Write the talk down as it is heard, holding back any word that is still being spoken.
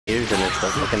years and they're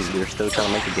still trying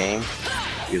to make a game.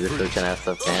 Because they're still trying to have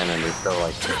stuff in and they're still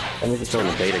like, I mean, they're still in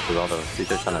the beta because all the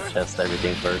people are trying to test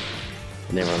everything first.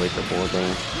 And then release the full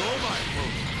thing.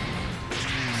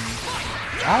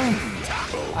 I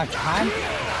kind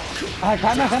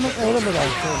of a little bit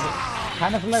like,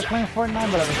 kind of feel like playing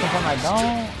Fortnite, but at the same time I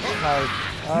don't. Like,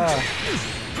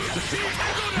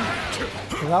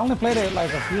 because I only played it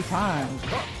like a few times.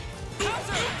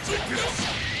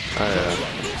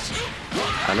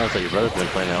 I know, so your brother's been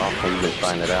playing it often, you've been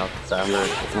finding it out. So I remember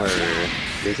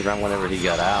this around whenever he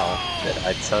got out, that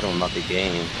I told him about the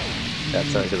game.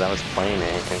 That's because I was playing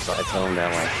it, and so I told him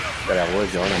that that I would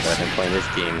join him, but I've been playing this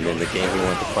game, and then the game he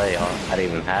wanted to play, I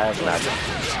didn't even have, and I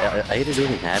either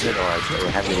didn't have it or I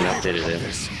haven't even updated it.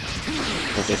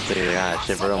 And just like,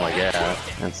 shit, bro, I'm like, yeah.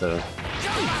 And so, he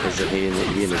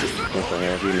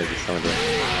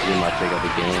might pick up the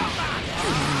game.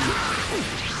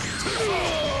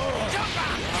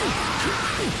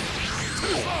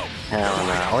 Hell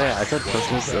no. Oh yeah, I told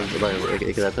Christmas,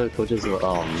 because I told coaches, you know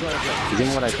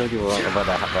what I told you about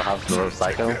the House of the Road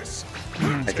Psycho?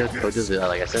 I told coaches,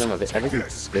 like I sent them everything,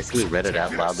 basically read it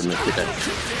out loud, the message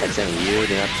I sent you,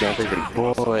 and I'm thinking,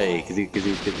 boy, because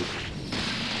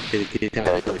he kind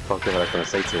of really fucked up what I was going to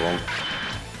say to him.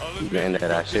 And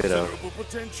that I should have.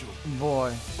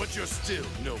 Boy. But you're still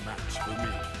no match for me.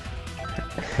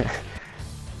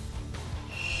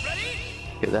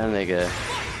 Cause that nigga,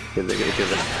 yeah,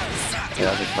 I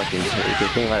was just fucking. If you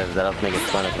think about it, that I was making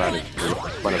fun of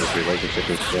his relationship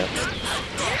and shit.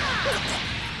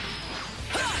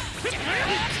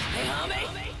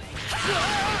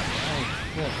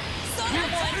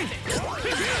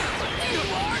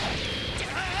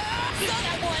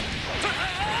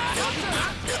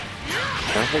 I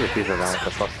don't think the people around what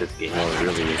the fuck this game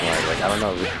really is like. I don't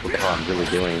know what the hell I'm really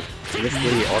doing.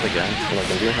 Basically, all the guns, like,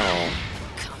 I'm doing how.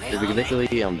 Basically,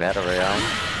 Battle Royale,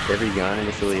 every gun,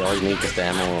 basically, all you need is the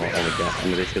ammo and the gun,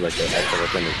 and basically, like, the extra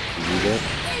weapon to use it.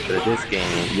 But in this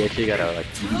game, you actually gotta, like,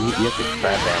 you have to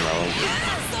scrap ammo.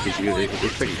 It's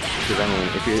pretty, because, I mean,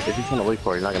 if you're trying to look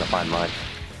for it, you're not gonna find much.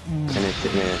 And it's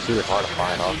really hard to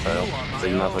find, also. So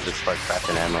you might as well just start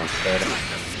crafting ammo instead.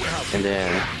 And then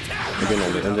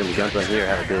the guns right here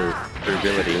have a good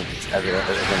durability, as in,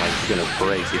 like, you're gonna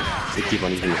break, so you keep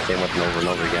on using the same weapon over and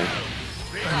over again.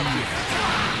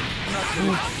 So you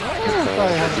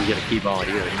gotta keep on,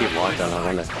 you gotta keep watching on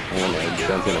when the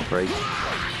gun's gonna break.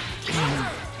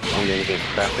 And then you can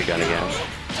craft the gun again. I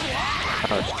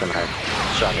was just gonna have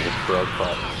shot me just broke,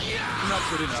 but Not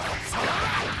good enough.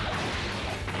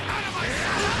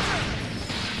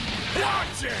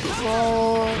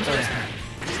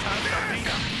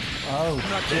 Oh,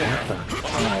 shit.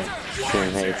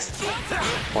 Shooting hates.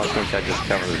 Why can't I just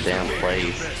cover the damn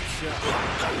place?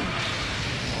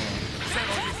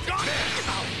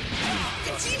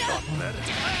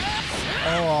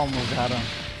 Oh, almost got him.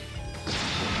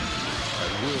 I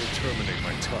will terminate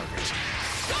my target.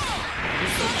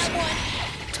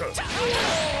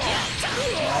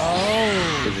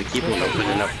 Oh. Because they keep opening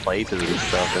enough places and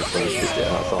stuff, and so it's just,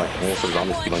 so like most of the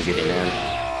zombies keep on getting in.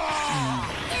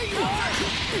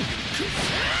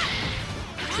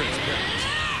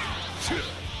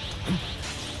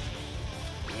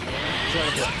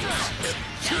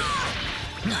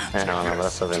 I don't know, but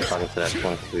I've still been talking to that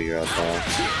 22-year-old guy. I'm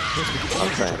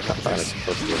saying, I'm trying to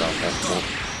supposed to get off that point.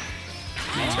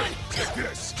 Take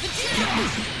this.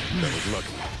 That was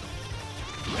lucky.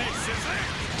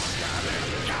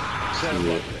 Set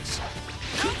him up this.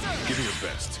 Give me your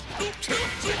best.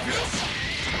 Take this.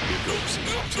 Here goes.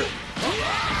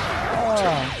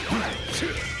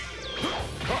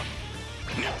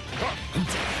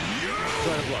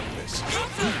 Try to block this.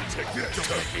 Take this.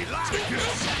 Take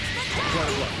this. Try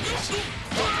to block this.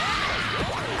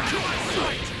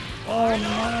 Oh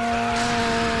no!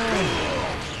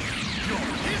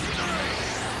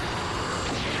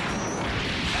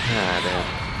 Ah, damn.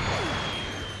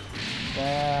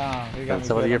 Damn.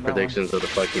 So what are your predictions of the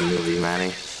fucking movie,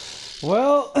 Manny?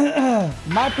 Well,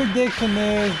 my prediction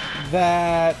is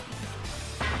that.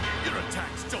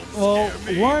 Well,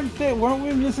 weren't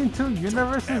we missing two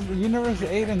universes? Universe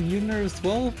 8 and Universe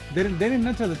 12? They didn't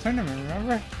enter the tournament,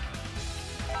 remember?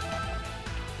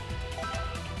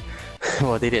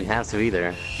 Well, they didn't have to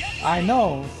either. I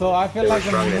know, so I feel They like were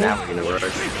strong in our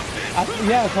universe.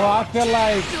 yeah, so I feel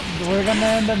like we're gonna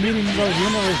end up meeting those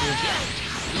universes.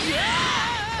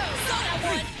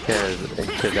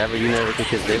 Because every universe,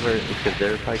 because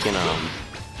they're fucking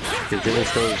because they were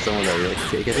still some of the, I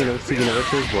think those two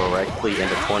universes were actually in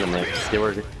the tournament. They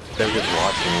were instead of just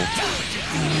watching.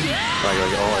 Like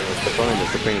oh, like the fun the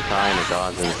Supreme Kai and the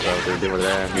gods and stuff, they were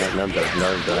there. None of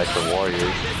the actual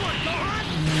warriors.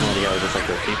 Yeah, just like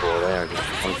those people were there, just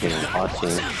fucking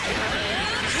watching.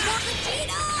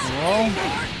 Well,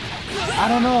 I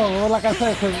don't know. Well, like I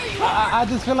said, cause I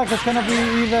just feel like it's gonna be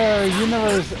either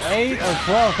Universe 8 or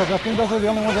 12, cause I think those are the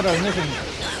only ones that are missing.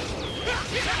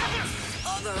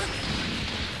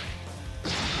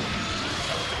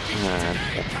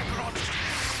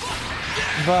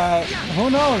 But who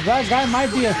knows? That guy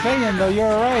might be a Saiyan, though. You're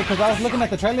right, because I was looking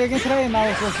at the trailer again today, and I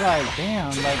was just like,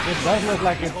 damn, like it does look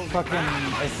like it's fucking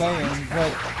a Saiyan.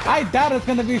 But I doubt it's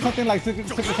gonna be something like Super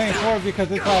Saiyan 4,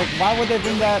 because it's like, why would they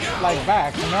bring that like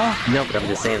back? You know? No, but I'm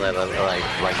just saying like the way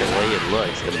it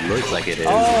looks like it is.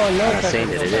 Oh, it looks I'm not like saying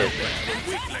that it is.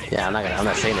 Yeah, I'm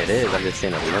not saying it is. I'm just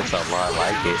saying it looks a lot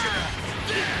like it.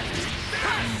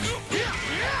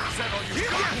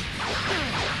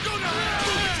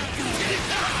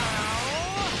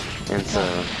 And so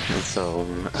I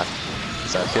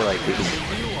feel like I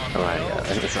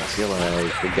feel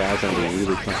like the guys gonna be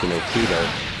really fucking OP though.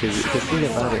 Cause the thing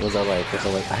about it was I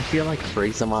feel like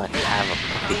Frieza might have a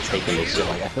fucking take in this shit.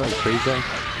 Like I feel like Frieza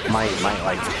might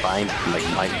find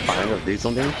or do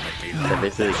something that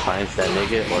basically finds that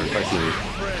nigga or fucking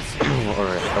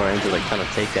or into like trying to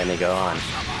take that nigga on.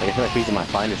 Like I feel like Frieza might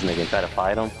find this nigga and try to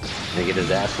fight him and get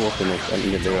his ass whooped and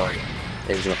they're like,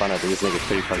 they're gonna find out that this nigga's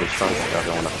pretty fucking strong, so they're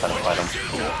gonna try to fight him.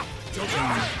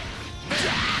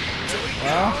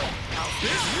 Well,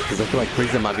 because I feel like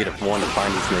Frieza might be the one to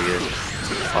find these niggas,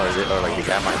 or like the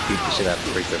guy might beat the shit out of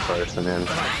Frieza first, and then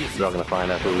they're all gonna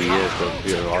find out who he is, but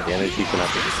all the energy can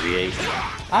have to create.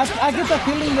 I get the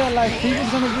feeling that like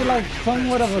Frieza's gonna be like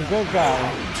somewhat of a good guy.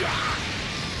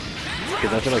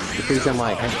 Because I feel like Frieza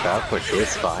might have out for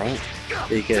this fight.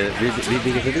 Because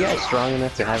if the guy's strong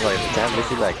enough to have his own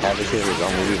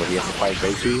movie where he has to fight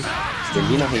Goku, then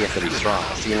you know he has to be strong.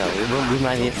 So you know we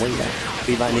might need more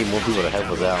people to help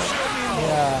us out.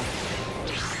 Yeah.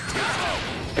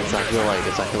 And so I feel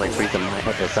like Frieza might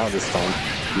help us out this time.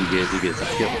 Because I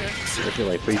feel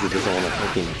like Frieza doesn't want to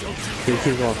fucking. I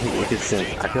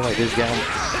feel like this guy.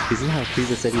 Because you know how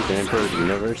Frieza said he's the Emperor of the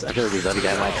Universe? I feel like this other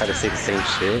guy might try to say the same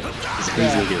shit. Because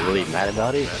Frieza will get really mad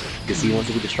about it. Because he wants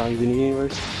to be the strongest in the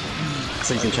universe.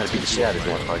 So he's gonna try to beat the shit out of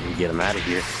this motherfucker and get him out of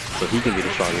here. So he can be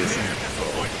the strongest.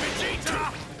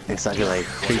 And so I feel like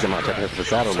Frieza might try to help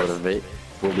us out a little bit.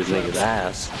 Whoop this nigga's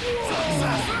ass.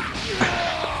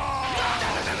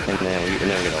 And then we're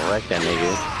gonna wreck that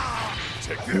nigga.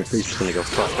 And the priest is gonna go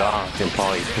fuck off and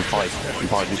probably do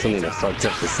something that starts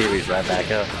up the series right back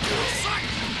up.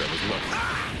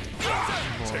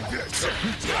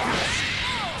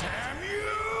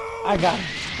 I got it.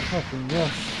 Fucking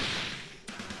yes.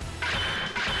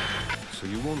 So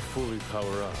you won't fully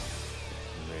power up.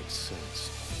 Makes sense.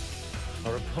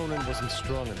 Our opponent wasn't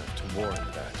strong enough to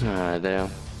warrant that. Alright, damn.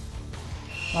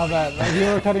 My bad. Like, you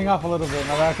were cutting off a little bit.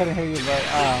 My bad, I couldn't hear you, but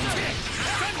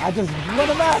I just won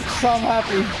a match, so I'm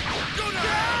happy.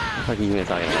 What are you even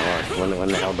talking about? When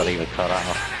the hell did I even cut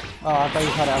off? Oh, I thought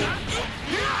you cut out.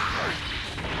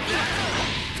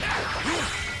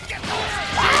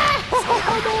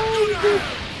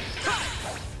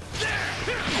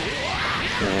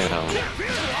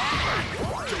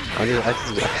 I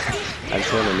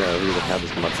just want to know who the hell this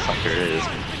motherfucker is.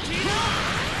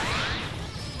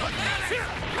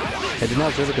 I did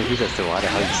not really confused as to why the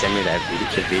hell you sent me that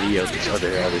video to show the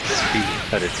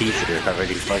teaser. I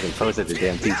already fucking posted the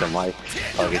damn teaser on my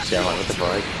fucking shit. I'm like, what the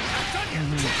fuck?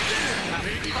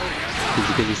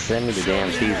 Because you sent me the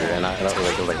damn teaser, and I was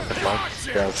like, what the fuck?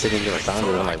 I was sitting there sounding,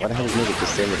 and I'm like, why the hell is nigga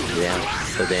just send me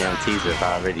the damn teaser if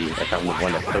I'm the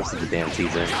one that posted the damn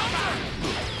teaser?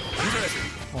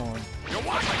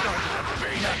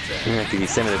 Yeah, could you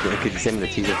send me the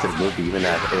teaser to the movie even though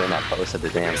I posted the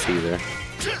damn teaser?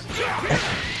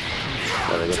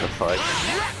 What the fuck?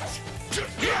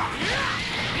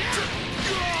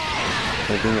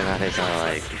 The thing about it is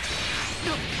like,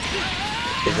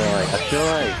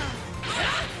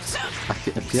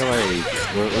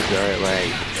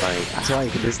 I feel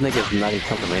like this nigga's not even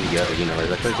come from any other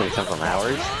universe. I feel like he's gonna come from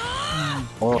ours.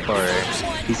 Or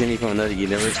he's gonna be from another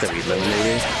universe that we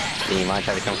eliminated. And he might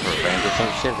try to come from a friend or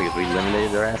some shit because we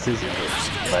eliminated their asses.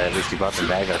 But at least we brought them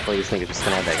back. I feel like this nigga just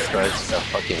gonna have that grudge of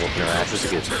fucking whooping our asses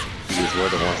because we're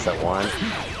the ones that won.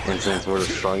 And since we're the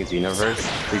strongest universe,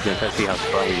 he's gonna try to see how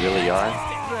strong we really are.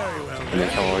 And then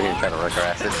come over here and try to wreck our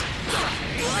asses.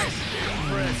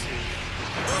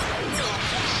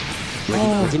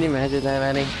 Can you imagine that,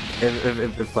 Manny?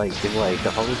 If like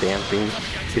the whole damn thing,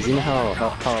 because you know how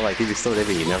like he restored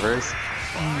every universe,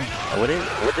 What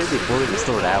if they fully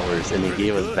restored ours and they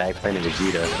gave us back fighting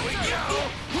Vegeta?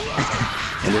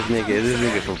 And this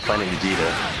nigga for fighting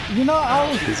Vegeta. You know, I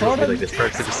was This sort was of... like this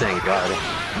first percent god.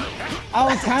 I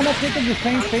was kind of thinking the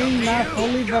same thing, not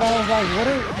fully, but I was like, what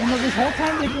if, you know, this whole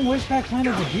time they can wish back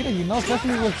Planet Vegeta, you know,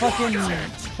 especially with the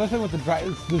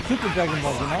Super Dragon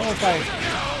Balls, you know, it's like,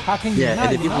 how can you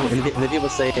not, and the people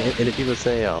say,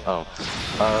 well,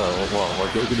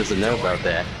 Goku doesn't know about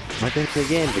that. But then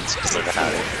again, it's just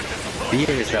about it.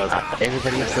 Vegeta knows about it.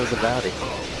 Everybody else knows about it.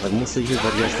 Like, mostly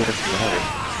everybody else knows about it.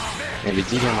 And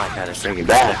Vegeta might try to bring it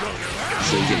back,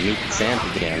 so he can meet the Saiyans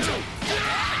again.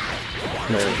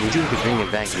 No, Vegeta could bring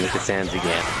it back to meet the Saiyans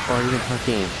again. Or even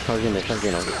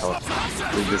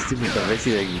the stupid stuff,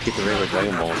 basically you get the regular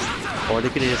Dragon Balls. Or they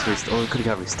could have just restored,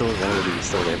 literally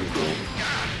restored everything.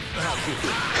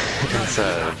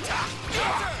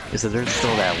 And so there's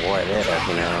still that what if,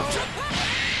 you know?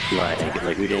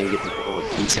 Like we didn't get the full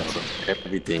details of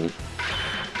everything.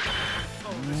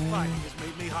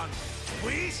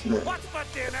 What's for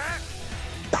dinner?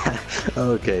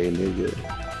 Okay, nigga.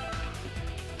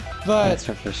 but... That's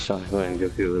my first shot when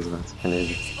Goku was about to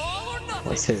finish.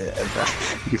 What's it?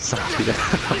 You saw it.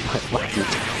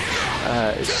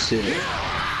 Shit.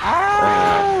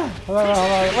 Hold on.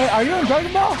 Wait, are you in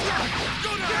Dragon Ball?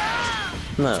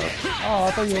 No. Oh,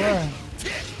 I thought you were.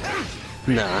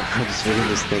 No, I just really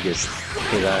this niggas.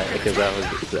 Because I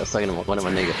was talking to one of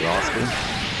my niggas, Oscar.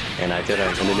 And I told him,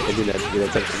 and then I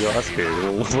told him, Oscar,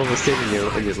 what was said in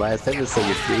your last episode,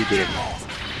 you did.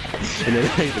 And then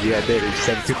yeah, I did. It just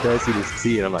had too crazy to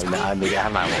see, and I'm like, nah, nigga, I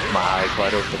have my eyes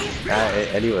wide open.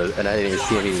 And I didn't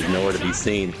see him. He was nowhere to be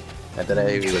seen. And then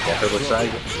I looked at Purple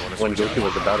Strike when Goku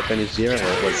was about to finish Jiren, and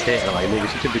it was hit. And I'm like, nigga,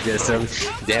 she should be dead. Some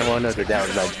damn well knows that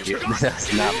was not.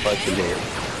 That's not fucking him.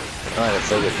 Alright, that's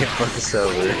so good. Fuck us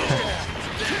over.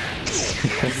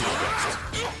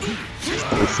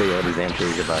 We say all these damn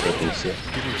things about it and shit.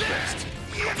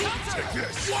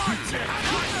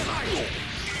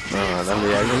 Let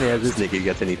me ask this nigga, you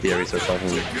got any theories or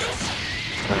something?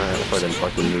 For them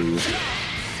fucking move.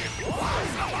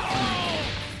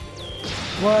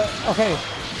 What? Okay.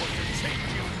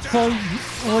 So,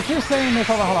 what you're saying is,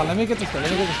 hold on, let me get this straight,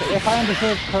 If I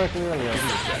understood correctly earlier,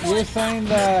 you're saying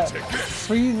that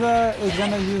Frieza is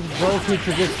gonna use Goku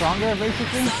to get stronger,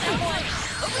 basically?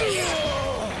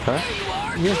 Huh?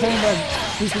 You're saying that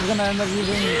Frieza's gonna end up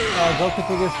using Goku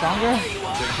to get stronger?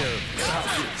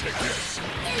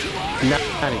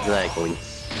 Not exactly.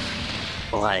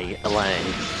 Like, I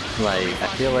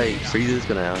feel like Frieza's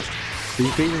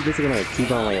basically gonna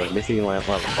keep on basically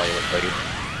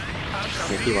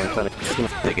keep on trying to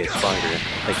get stronger.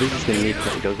 Like Frieza's gonna need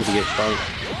Goku to get stronger.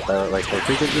 Like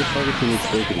Frieza to get stronger, he needs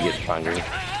Goku to get stronger.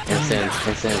 And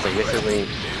since like basically,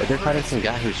 if they're fighting some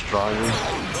guy who's stronger,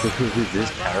 who's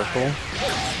this powerful,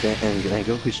 and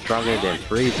Goku's stronger than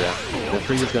Frieza, then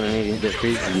Frieza's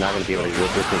not gonna be able to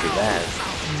whip this nigga's ass.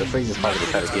 So Frieza's probably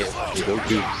gonna try to get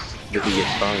Goku to get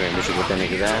stronger and basically whip that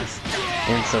nigga's ass.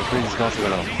 And so Frieza's also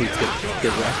gonna, because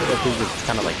I feel like Frieza's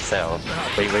kind of like Cell.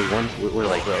 We're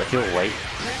like he'll wait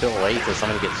till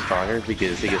somebody gets stronger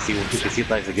because he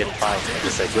likes a good fight,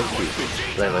 just like Goku.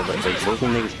 Like both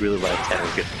niggas really like having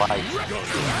good fights.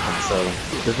 And so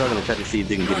they're probably gonna try to see if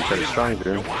they can get each other stronger,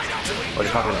 or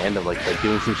they're probably gonna end up like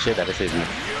doing some shit that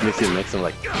makes them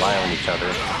like rely on each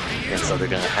other. And so they're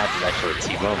gonna have to actually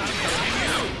team up.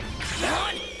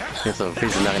 And so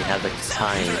Frieza's not gonna have like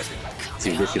time to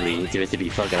basically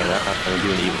fucking around and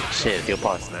doing evil shit. He'll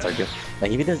probably start doing,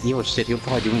 like if he does evil shit, he'll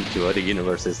probably do it to other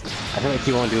universes. I feel like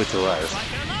he won't do it to us.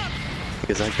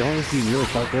 Because like the only thing he really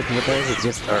fuck with us is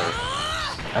just Earth.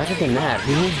 Other than that,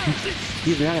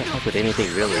 he's not gonna fuck with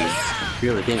anything really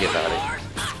think about it.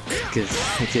 Because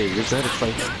there's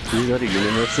other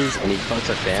universes and he fucks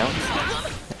us down,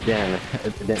 then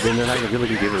they're not really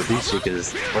gonna be able to do shit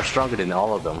because we're stronger than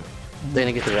all of them. They're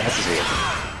gonna get their asses whipped.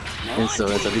 And so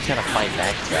we kind of fight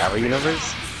back to our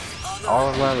universe. All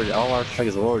our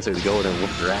strikers warriors are to go in and whoop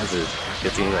their asses.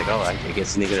 It seems like, oh, I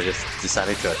guess niggas just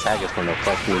decided to attack us for no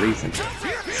fucking reason. So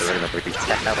we're gonna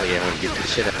retaliate and get the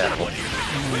shit out of them.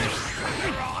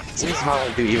 So he's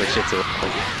probably do evil shit to him.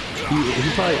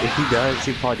 If he does,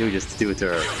 he'll probably just do it to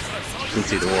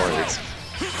the warriors.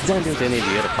 He's not gonna do it to any of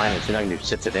the other planets. He's not gonna do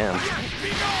shit to them.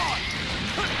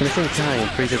 At the same time,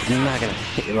 Frieza's not gonna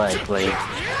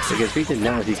because Frieza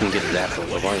knows he can get his ass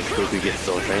as long as Goku gets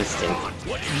Ultra Instinct.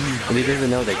 And he doesn't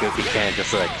know that Goku can't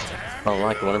just like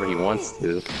unlock whenever he wants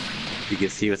to,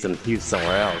 because he was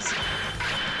somewhere else.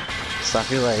 So I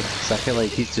feel like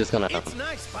he's just gonna he's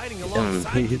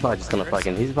probably just gonna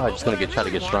try to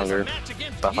get stronger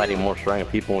by fighting more stronger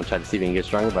people and try to see if he can get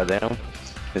stronger by them.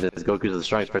 Because Goku's the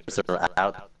strongest person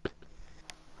out.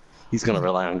 He's gonna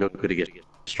rely on Goku to get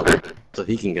stronger, so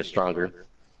he can get stronger.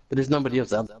 But there's nobody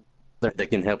else out there that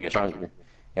can help get stronger. You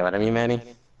know what I mean, Manny?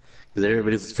 Because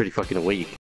everybody's pretty fucking weak.